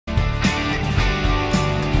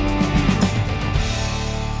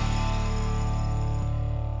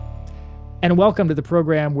and welcome to the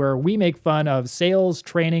program where we make fun of sales,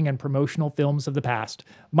 training, and promotional films of the past.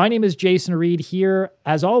 My name is Jason Reid, here,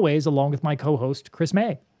 as always, along with my co-host, Chris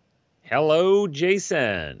May. Hello,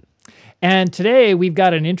 Jason. And today we've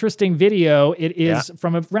got an interesting video. It is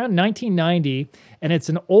from around 1990, and it's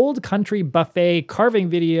an old country buffet carving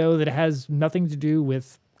video that has nothing to do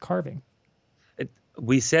with carving.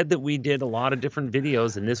 We said that we did a lot of different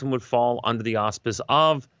videos, and this one would fall under the auspice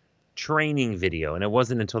of training video. And it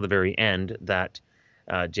wasn't until the very end that,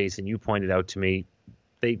 Jason, you pointed out to me,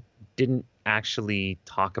 they didn't actually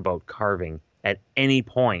talk about carving at any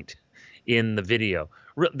point in the video.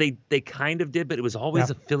 They kind of did, but it was always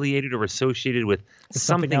affiliated or associated with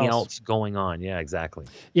something else going on. Yeah, exactly.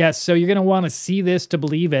 Yeah, so you're going to want to see this to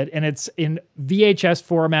believe it, and it's in VHS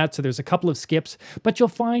format, so there's a couple of skips, but you'll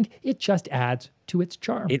find it just adds to its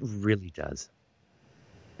charm. It really does.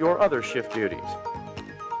 Your other shift duties.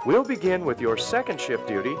 We'll begin with your second shift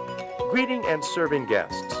duty, greeting and serving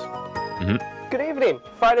guests. Good evening.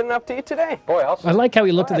 Find enough to eat today? Boy, I like how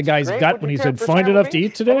he looked at the guy's gut when he said, "Find enough to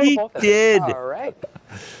eat today?" He did. All right.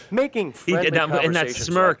 Making friendly and that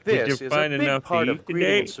smirk, like this did you is find a big enough part to of eat greeting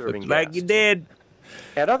today? and serving Looks like you guests. did.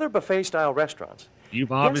 At other buffet-style restaurants,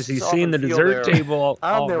 You've obviously guests seen the often feel dessert they're table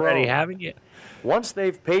on their already, own. haven't you? Once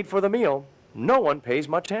they've paid for the meal, no one pays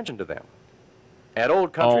much attention to them. At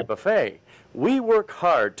Old Country Buffet, we work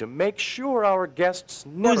hard to make sure our guests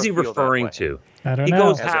never Who's he feel that referring way. to? I don't He know.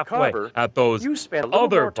 goes As a halfway carver, at those you spend a little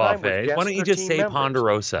other more time with buffets. guests Why don't you or just team say members.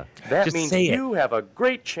 Ponderosa? That Just means say it. you have a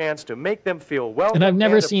great chance to make them feel welcome. And I've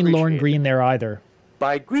never and seen Lorne appreciated. Green there either.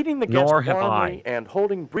 By greeting the guests Nor have warmly I. and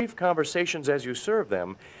holding brief conversations as you serve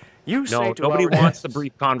them, you say No, to nobody our wants the guests,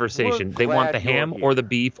 brief conversation. "We're They want the glad you're ham here." or the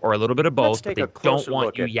beef or a little bit of Let's both, but take they a don't closer want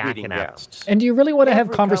look you at greeting yakking at them. guests. And do you really want to have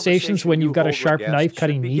Every conversations when conversation you've got a you sharp hold with knife guests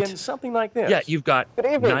cutting should meat? begin something like this. Yeah, you've got Good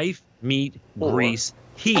evening. knife, meat, Or, grease,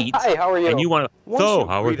 heat. Hi, how are you? And you want to, Once so you've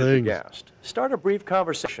how are greeted the things? guest, start a brief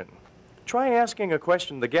conversation. Try asking a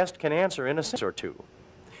question the guest can answer in a sentence or two.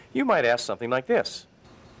 You might ask something like this.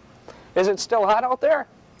 Is it still hot out there?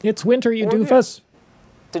 It's winter, you Or doofus.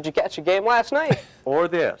 Did you catch a game last night? Or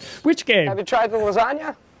this. Which game? Have you tried the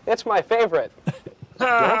lasagna? It's my favorite.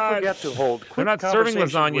 Don't forget to hold quick We're not serving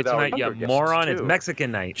conversations lasagna with our tonight, you younger guests, moron. It's too.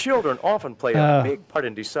 Mexican night. Children often play a big part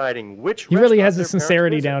in deciding which He really has restaurant the their parents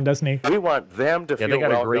sincerity visit. down, doesn't he? We want them to Yeah, feel they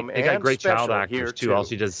got welcome great child and actors special too. here All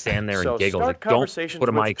she does is stand there So and giggle. start Like, don't conversations put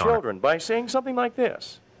a with mic on it. children by saying something like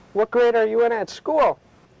this, What grade are you in at school?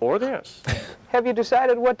 or this, Have you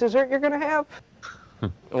decided what dessert you're going to have?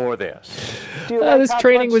 or this. Do you like This hot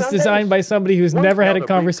training fudge was sundaes? designed by somebody who's Once never had held a brief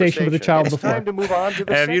conversation with a child it's before. time to move on to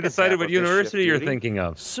the Have you second decided half what of this shift university you're duty, thinking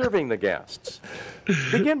of? Serving the guests.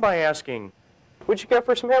 Begin by asking, What'd you get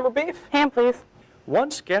for some ham or beef? Ham, please.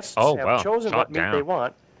 once guests Oh, have wow, chosen shot what meat down. they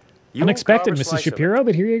want, you Unexpected, carve a Mrs. slice of it. Shapiro,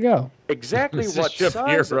 but here you go. Exactly Mrs. what size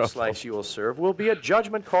Shapiro. of slice you will serve will be a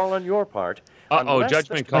judgment call on your part. Uh-oh, unless the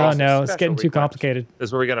judgment guest call. Oh has a no, it's special getting too request. complicated. This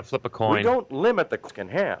is where we got to flip a We coin. don't limit the can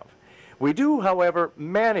have. We do, however,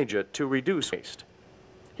 manage it to reduce waste.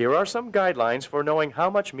 Here are some guidelines for knowing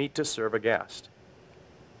how much meat to serve a guest.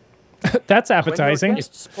 That's When appetizing. your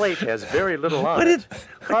guest's plate has very little on What it, what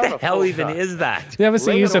carve the a hell full even cut. is that? They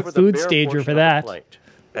obviously Lay it use a over the food bare stager portion for of the that. plate.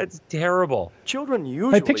 That's terrible. Children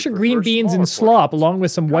usually I picture prefer green beans smaller and slop portions. along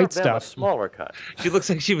with some Carve white them a stuff. smaller cut. She looks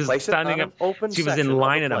like she was Place it standing on up. an open She was section in of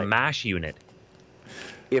line the in a plate. MASH unit.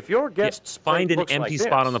 If your guest's Find plate an looks empty like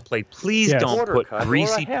spot this, on the plate. Please Yes. don't quarter put cut or a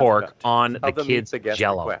greasy half pork cut on of the meat kids' the guest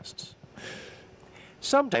jello. requests.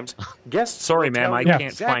 Sometimes guests Sorry, will ma'am, tell I you can't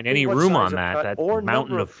exactly find any what room size on of that. cut That or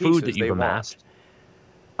mountain number of food that pieces you've they want. amassed.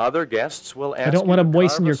 Other guests will ask don't you wanna to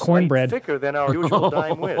moisten carve your a slice cornbread. thicker than our usual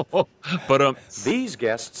dime width. But These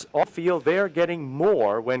guests all feel they're getting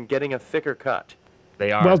more when getting a thicker cut.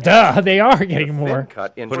 they are. Well, duh, they are The getting thin more.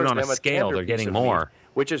 cut Put it ensures on a them scale, tender they're getting piece of meat, more.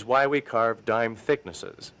 which is why we carve dime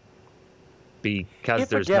thicknesses. Because If a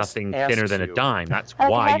there's guest nothing asks thinner than a you- dime. That's Can I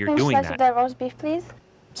why have you're one doing slice of that. that roast beef, please?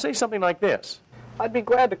 Say something like this. I'd be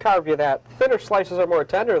glad to carve you that. Thinner slices are more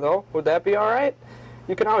tender, though. Would that be all right?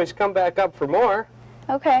 You can always come back up for more.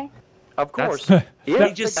 Okay. Of course, That's- if He the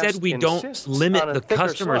just guest said we don't insists limit on a the thicker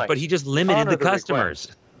customers, but he slice, just limited honor the request.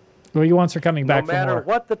 customers. Well, he wants her coming back No for matter more.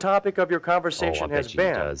 what the topic of your conversation bet has you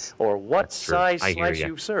been, does. or what That's true. size I hear slice ya.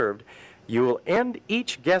 you've served, you will end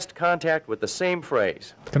each guest contact with the same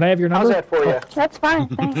phrase. Can I have your How's number? that for you? That's fine,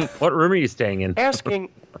 thanks. What room are you staying in? Asking,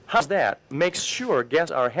 how's that, makes sure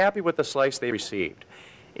guests are happy with the slice they received.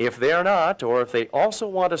 If they're not, or if they also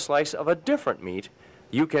want a slice of a different meat,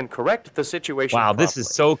 you can correct the situation Wow, promptly. this is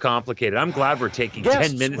so complicated. I'm glad we're taking Guests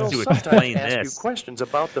 10 minutes will to sometimes explain ask this. you questions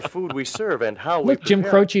about the food we serve and how we Look, Jim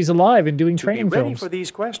prepare it. Croce's alive and doing To be training ready films. for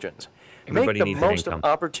these questions, Everybody Make the needs an most of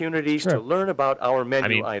income. opportunities to learn about our menu I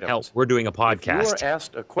mean, items. hell, we're doing a If you are podcast.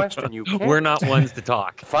 asked a question you can't We're not answer, ones to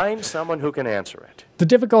talk. find someone who can answer it. The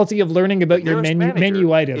difficulty of learning about your Nearest menu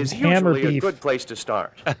manager items, is ham or usually a beef. good place to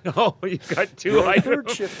start. Oh, you got two Your items. third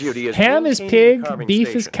shift duty is Ham is maintaining the pig, carving beef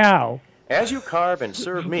is station. cow. As you carve and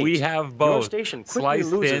serve meat, We have your both. station quickly Slice,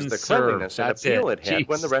 loses thin, the serve. cleanliness and That's appeal it. it had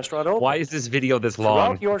when the Jeez. restaurant opened. Why is this video this long?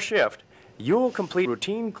 Throughout your shift, you'll complete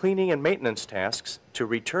routine cleaning and maintenance tasks to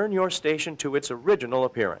return your station to its original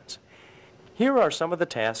appearance. Here are some of the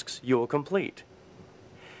tasks you'll complete.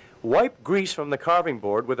 Wipe grease from the carving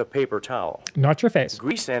board with a paper towel. Not your face.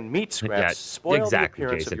 Grease and meat scraps Yeah, spoil exactly, the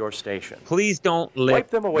appearance Jason. of your station. Please don't lick Wipe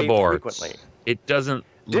them away the boards. frequently. It doesn't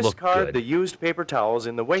look Discard good. the used paper towels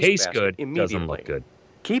in the Tastes wastebasket good, immediately. doesn't look good.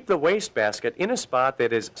 Keep the wastebasket in a spot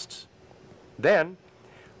that is... Then,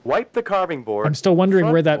 wipe the carving board. I'm still wondering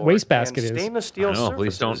front where that board, wastebasket and is. stainless steel I know,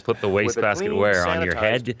 please don't surfaces put the with a wastebasket clean, where on your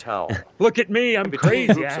sanitized head. towel. Look at me, I'm Between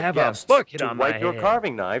crazy. groups I of have a guests bucket to on my wipe your head.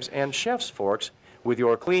 carving knives and chef's forks with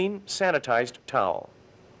your clean, sanitized towel.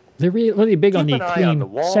 They're really big on Keep the an eye clean, on the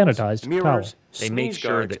walls, sanitized mirrors, towel. They make sneeze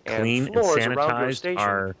sure guards, that clean and floors around your sanitized station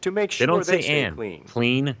are. to make They sure don't say stay and. clean.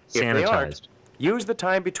 Clean, If they aren't, sanitized. use the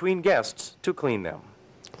time between guests to clean them.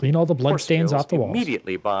 Clean all the blood More stains skills off the walls.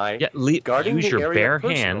 immediately by Yeah, guarding use the your area bare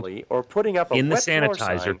hand personally or putting up a in the wet floor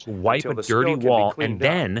sanitizer sign to wipe until a the spill dirty can be wall cleaned and up.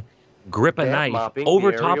 then grip a Then knife mopping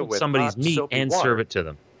over the top area of with somebody's hot, meat soapy and water. serve it to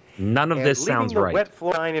them. None of And this leaving sounds the right. wet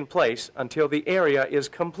floor sign in place until the area is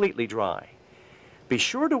completely dry. Be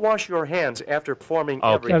sure to wash your hands after performing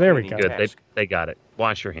every Oh, there we cleaning go. Good, task. they got it.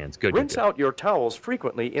 Wash your hands. Good. Rinse good. out your towels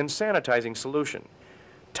frequently in sanitizing solution.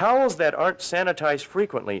 Towels that aren't sanitized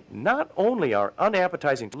frequently not only are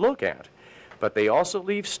unappetizing to look at, but they also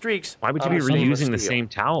leave streaks. Why would you on be the stainless reusing the steel. same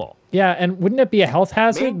towel? Yeah, and wouldn't it be a health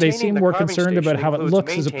hazard? They Maintaining seem the more carving concerned about station how it includes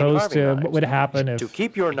looks as maintaining opposed to carving what knives. would happen To if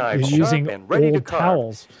keep your you're knives sharp using and ready to old carve,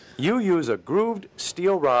 towels. you use a grooved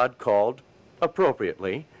steel rod called,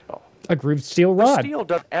 appropriately, A grooved steel the rod. steel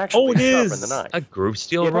does Oh, actually it sharpen is the knife. a groove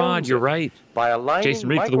steel It rod. owns You're it right. by aligning Jason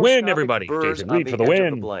Reid for the win, microscopic everybody. burrs Jason on Reid the for the edge of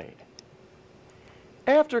win. the blade.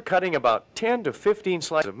 After cutting about 10 to 15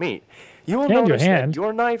 slices of meat, you will And your notice hand. that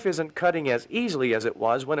your knife isn't cutting as easily as it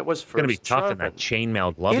was when it was It's first gonna be tough in sharpened. that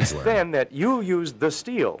chainmail glove It's he's wearing. then that you use the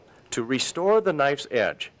steel to restore the knife's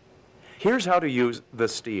edge. Here's how to use the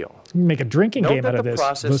steel. You can make a drinking Note game that out of the this.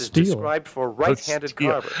 process The is steel. described for Let's right-handed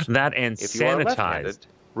steal carvers. that and If you are left-handed, sanitized.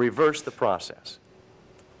 reverse the process.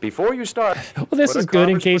 Before you start, Well, this put a is good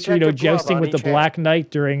in carver's case you're, protective glove jousting on with the each hand. Black Knight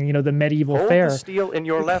during, the medieval Hold fair. the steel in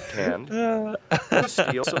your left hand. The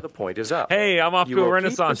steel so the point is up. Hey, I'm off You to a will keep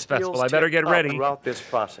Renaissance the festival. steel's I better tip get up ready. throughout this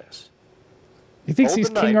process. He thinks Hold he's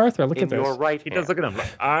the King knife Arthur. Look in at this. your right He hand. does look at him.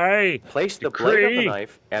 Aye. Place the decree. blade of the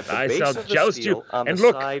knife at the I base shall of the joust steel you. on And the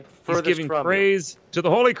look, side he's furthest giving from you. praise to the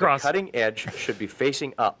Holy The Cross. cutting edge should be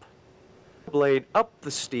facing up. Blade up the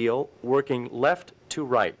steel, working left to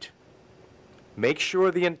right. Make sure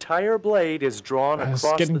the entire blade is drawn It's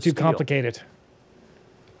across getting the too steel. complicated.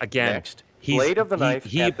 Again, Next, he's, blade of the knife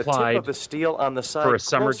he at the tip applied of the steel on the side for a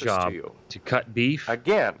summer closest job to you. to cut beef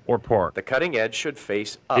Again, or pork. the cutting edge should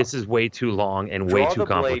face up. This is way too long and way Draw too the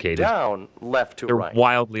blade complicated. down left to They're right.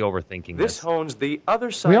 wildly overthinking This this. hones the other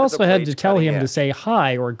side We of also the had blade's to tell cutting him to edge. say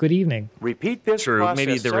hi or good evening. Repeat this True, process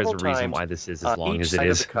maybe there is a several reason times why this is on as long each as it side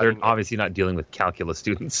of is. the They're cutting edge. obviously not dealing with calculus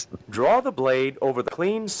students. Draw the blade over the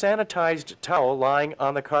clean, sanitized towel lying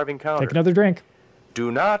on the carving counter. Take another drink. Do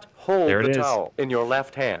not hold There it the is. towel in your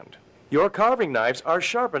left hand. Your carving knives are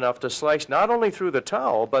sharp enough to slice not only through the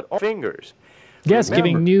towel, but all fingers. Yes, Remember,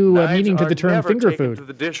 giving new knives meaning to are the term never finger taken food. to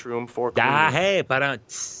the dish room for cleaning. Ah, hey, but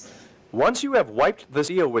Once you have wiped the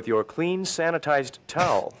steel with your clean, sanitized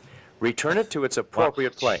towel, return it to its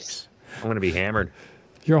appropriate place. I'm going to be hammered.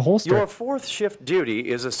 Your holster. Your fourth shift duty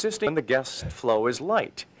is assisting when the guest flow is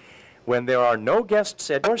light. When there are no guests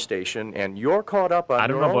at your station and you're caught up on I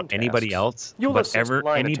don't your know own about anybody tasks, else, you'll but assist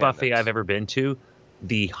line any buffet attendants. I've ever been to,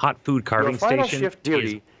 the hot food Your carving final station shift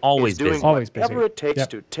duty is always is doing busy. Always busy. whatever it takes Yep.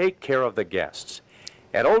 to take care of the guests.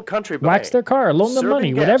 At Old Country Wax Buffet, their car, loan them serving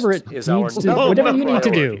money, whatever it guests is our needs to, number whatever one you need to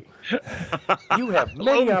do. priority. You have Loan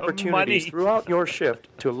many them opportunities money. throughout your shift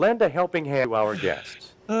to lend a helping hand to our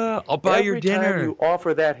guests. I'll buy your Every time dinner. you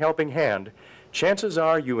offer that helping hand, chances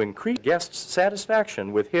are you increase guests'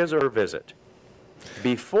 satisfaction with his or her visit.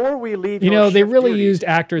 Before we leave, You your know, they shift really duties, used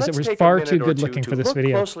actors that let's were take a far minute too or good two looking to for this look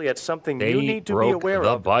video. closely at something They you need to be broke aware the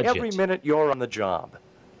of budget. every minute you're on the job.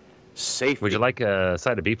 Safety. Would you like a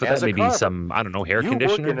side of beef with As that? a Maybe carver, some, I don't know, hair you work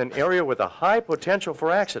conditioner in an area with a high potential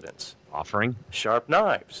for accidents. offering. Sharp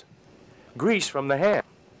knives, grease from the hand,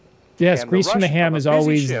 Yes, and grease from the rush ham of a is busy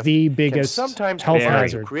always shift the can biggest sometimes health combine to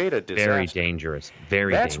hazard. create a disaster. Very dangerous.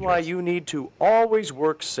 Very That's dangerous. why you need to always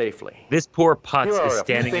work safely. This poor putz Here are is a few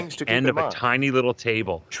standing things at to the keep end in of a mind. tiny little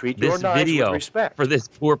table. Treat your This knives with video respect. for this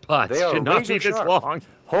poor putz They are should not be razor this sharp, long.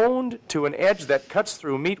 honed to an edge that cuts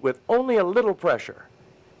through meat with only a little pressure.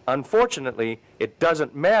 Unfortunately, it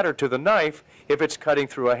doesn't matter to the knife if it's cutting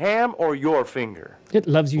through a ham or your finger. It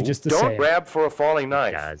loves you just the Don't same. grab for a falling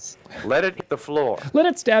knife. Does. Let it hit the floor. Let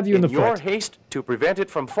it stab you in the your foot. haste to prevent it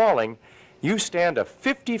from falling, you stand a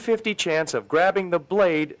 50-50 chance of grabbing the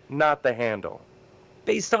blade, not the handle.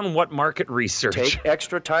 Based on what market research? Take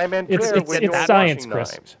extra time and It's- care it's- when it's you're science, washing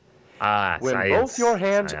Chris. knives. When When both your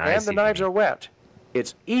hands I and see the what you knives mean. are wet,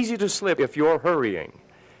 it's easy to slip if you're hurrying.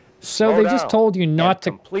 So Slow they just down told you not and to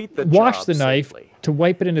complete the wash job the knife, safely. to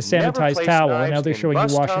wipe it in a Never sanitized place towel, and knives now they're in showing you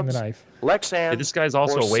bus washing the tubs, knife. Lexans, Yeah, this guy's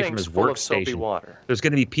also or away from sinks his full of soapy workstation. water. There's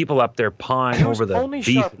going to be people up there pawing Use over the only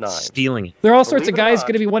beef, sharp knives. stealing it. There are all sorts of Believe it or guys not,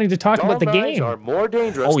 going to be wanting to talk about the dull knives game. are more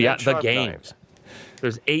dangerous Oh, yeah, than the sharp game. knives.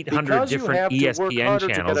 There's 800 Because you different have to work ESPN harder to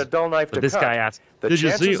get channels. a dull knife But to this cut, guy asked, the "Did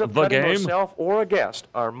you see chances of the cutting game?" yourself or a guest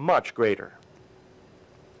are much greater.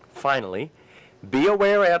 Finally, be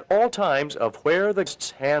aware at all times of where the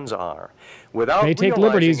guest's hands are. Without They take realizing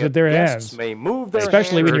liberties it, with their guests hands. may move their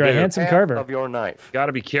Especially when hands you're a in the handsome path Carver. of your knife. Got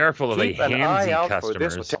to be careful of the Keep an eye handsy out for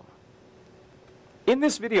this. customers. In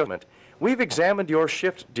this video, we've examined your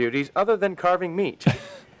shift duties other than carving meat.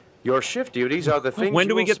 Your shift duties are the things When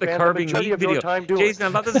do you we will get the spend carving majority meat of your video? time doing. Jason, I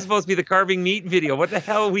thought this was supposed to be the carving meat video. What the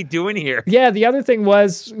hell are we doing here? Yeah, the other thing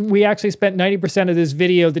was we actually spent 90% of this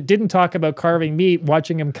video that didn't talk about carving meat,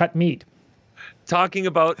 watching him cut meat. Talking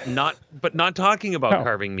about not talking about No.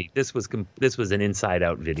 carving meat. This was an inside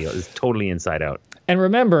out video. It's totally inside out. And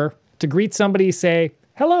remember, to greet somebody, say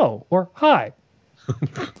hello or hi.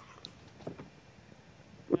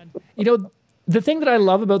 You know, the thing that I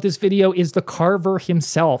love about this video is the Carver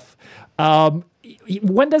himself.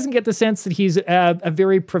 One doesn't get the sense that he's a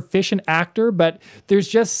very proficient actor, but there's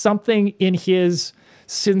just something in his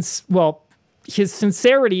sincerity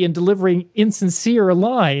in delivering insincere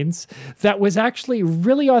lines that was actually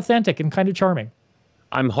really authentic and kind of charming.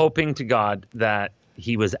 I'm hoping to God that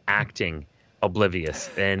he was acting oblivious,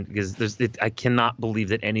 and because I cannot believe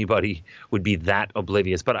that anybody would be that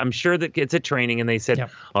oblivious. But I'm sure that it's a training, and they said, Yeah.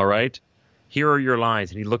 "All right, here are your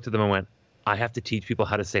lines," and he looked at them and went, "I have to teach people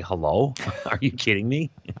how to say hello? Are you kidding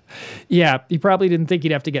me?" Yeah, he probably didn't think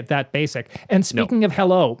he'd have to get that basic. And speaking of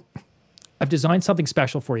hello, I've designed something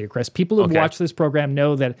special for you, Chris. People who've Okay. watched this program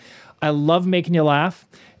know that I love making you laugh.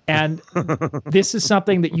 And this is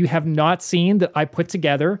something that you have not seen that I put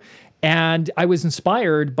together. And I was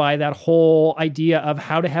inspired by that whole idea of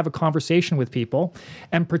how to have a conversation with people,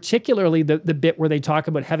 and particularly the bit where they talk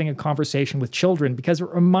about having a conversation with children, because it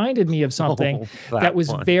reminded me of something that was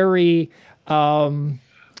one. very...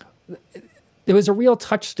 it was a real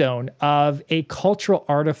touchstone of a cultural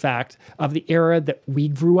artifact of the era that we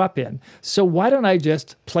grew up in. So why don't I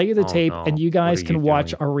just play you the tape no. and you What guys are can you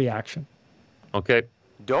watch doing? our reaction. Okay.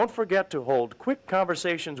 Don't forget to hold quick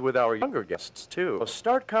conversations with our younger guests, too.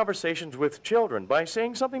 Start conversations with children by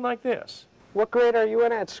saying something like this. What grade are you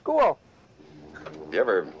in at school? You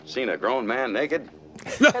ever seen a grown man naked?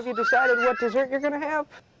 Have you decided what dessert you're going to have?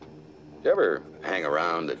 You ever hang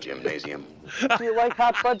around the gymnasium? Do you like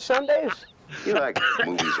hot fudge sundaes? You like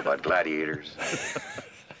movies about gladiators?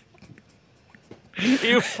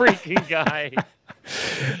 You freaking guy.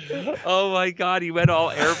 Oh my God, he went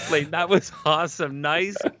all airplane. That was awesome.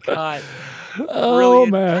 Nice cut. Oh,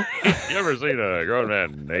 Brilliant. man. You ever seen a grown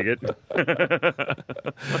man naked?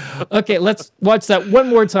 Okay, let's watch that one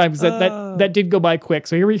more time, because that did go by quick.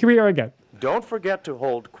 So here we are again. Don't forget to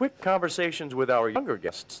hold quick conversations with our younger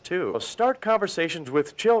guests, too. Start conversations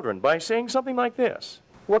with children by saying something like this.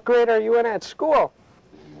 What grade are you in at school?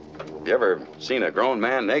 You ever seen a grown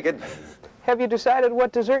man naked? Have you decided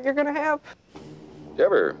what dessert you're going to have? You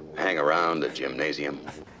ever hang around the gymnasium?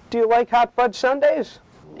 Do you like hot fudge sundaes?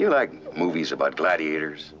 You like movies about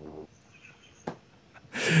gladiators?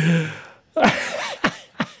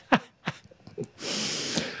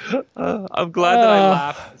 I'm glad that I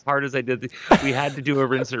laughed as hard as I did. We had to do a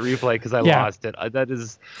rinse and replay because I Yeah. lost it.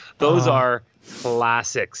 Those are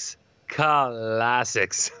classics.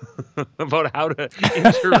 Classics about how to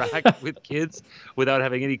interact with kids without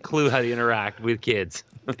having any clue how to interact with kids.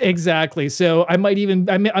 Exactly. So I might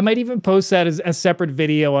even post that as a separate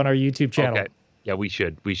video on our YouTube channel. Okay. Yeah, we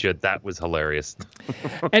should. That was hilarious.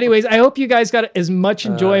 Anyways, I hope you guys got as much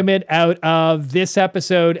enjoyment out of this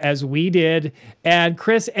episode as we did. And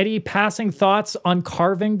Chris, any passing thoughts on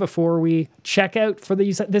carving before we check out for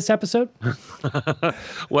this episode?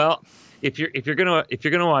 Well, if you're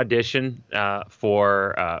gonna audition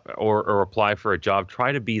for or apply for a job,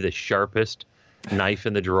 try to be the sharpest knife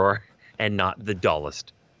in the drawer and not the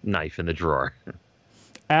dullest knife in the drawer.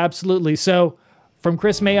 Absolutely. So from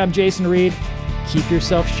Chris May, I'm Jason Reid. Keep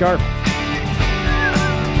yourself sharp.